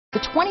The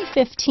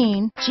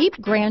 2015 Jeep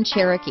Grand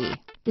Cherokee.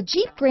 The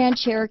Jeep Grand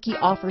Cherokee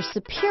offers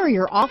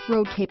superior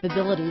off-road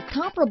capability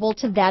comparable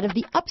to that of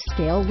the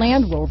upscale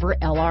Land Rover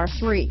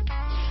LR3.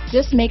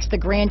 This makes the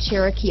Grand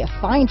Cherokee a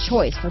fine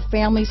choice for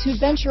families who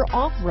venture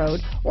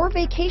off-road or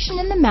vacation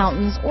in the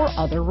mountains or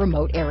other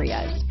remote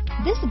areas.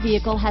 This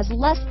vehicle has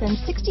less than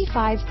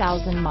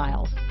 65,000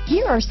 miles.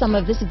 Here are some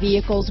of this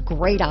vehicle's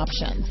great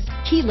options: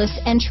 keyless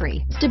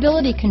entry,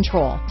 stability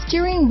control,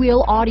 steering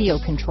wheel audio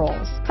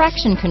controls,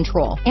 traction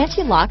control,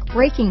 anti-lock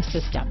braking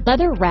system,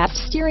 leather-wrapped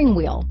steering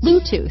wheel,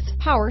 Bluetooth,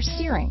 power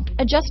steering,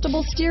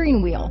 adjustable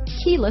steering wheel,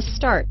 keyless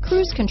start,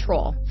 cruise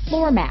control,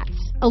 floor mats,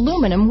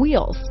 aluminum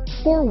wheels,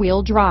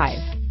 four-wheel drive,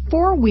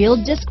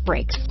 four-wheel disc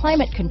brakes,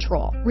 climate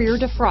control, rear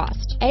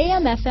defrost,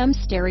 AM/FM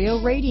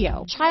stereo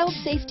radio, child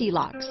safety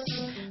locks.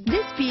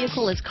 This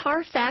vehicle is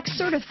Carfax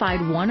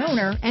certified one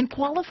owner and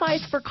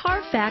qualifies for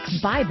Carfax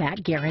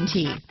buyback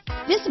guarantee.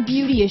 This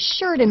beauty is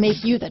sure to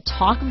make you the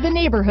talk of the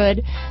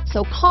neighborhood,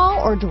 so call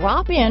or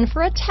drop in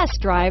for a test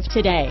drive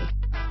today.